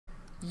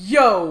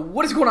Yo,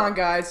 what is going on,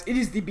 guys? It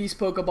is the Beast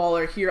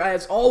Pokeballer here,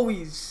 as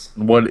always.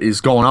 What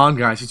is going on,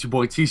 guys? It's your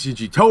boy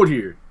TCG Toad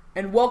here.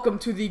 And welcome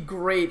to the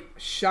Great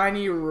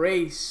Shiny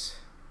Race.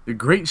 The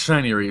Great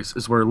Shiny Race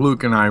is where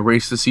Luke and I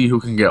race to see who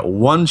can get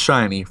one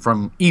shiny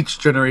from each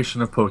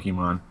generation of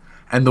Pokemon.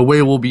 And the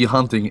way we'll be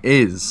hunting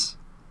is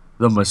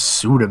the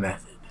Masuda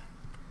method.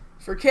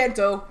 For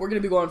Kanto, we're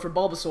going to be going for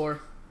Bulbasaur.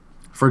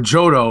 For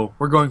Johto,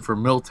 we're going for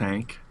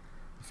Miltank.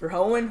 For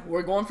Hoenn,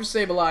 we're going for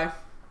Sableye.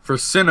 For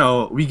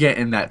Sinnoh, we get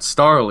in that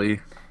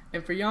Starly.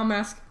 And for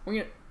Yamask, we're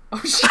going to... Oh,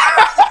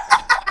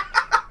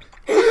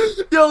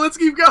 shit! Yo, let's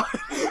keep going.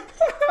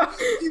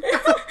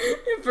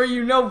 And for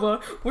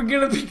Unova, we're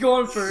going to be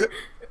going for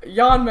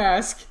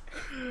Yamask.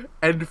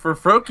 And for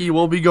Froakie,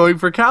 we'll be going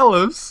for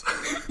Kalos.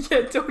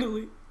 Yeah,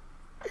 totally.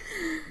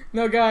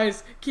 No,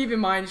 guys, keep in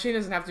mind, Shane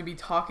doesn't have to be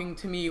talking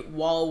to me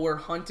while we're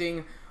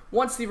hunting.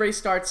 Once the race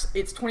starts,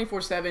 it's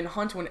 24/7.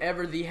 Hunt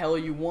whenever the hell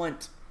you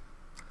want.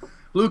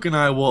 Luke and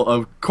I will,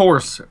 of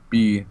course,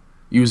 be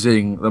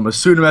using the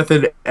Masuda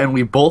method, and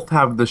we both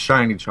have the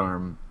shiny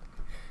charm.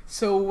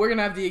 So we're going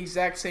to have the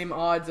exact same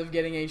odds of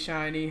getting a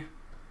shiny.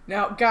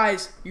 Now,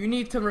 guys, you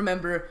need to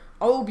remember,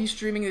 I will be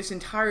streaming this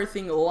entire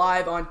thing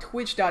live on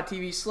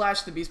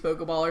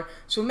twitch.tv/thebeastpokeballer,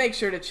 so make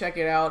sure to check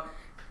it out.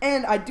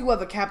 And I do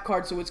have a cap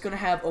card, so it's going to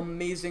have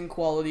amazing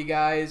quality,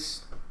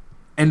 guys.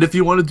 And if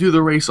you want to do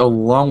the race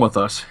along with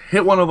us,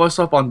 hit one of us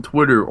up on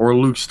Twitter or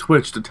Luke's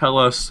Twitch to tell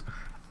us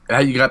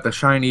that you got the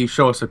shiny,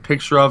 show us a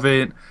picture of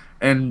it,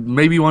 and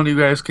maybe one of you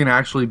guys can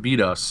actually beat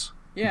us.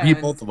 Yeah,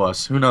 beat both of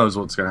us. Who knows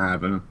what's going to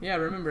happen. Yeah,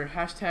 remember,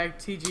 hashtag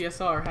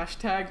TGSR,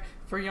 hashtag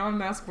for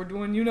Yamask, we're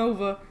doing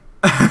Unova.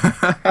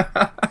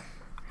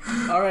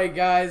 Alright,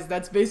 guys,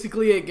 that's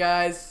basically it,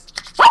 guys.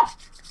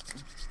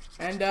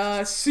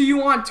 And, see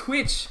you on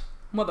Twitch,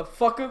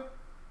 motherfucker.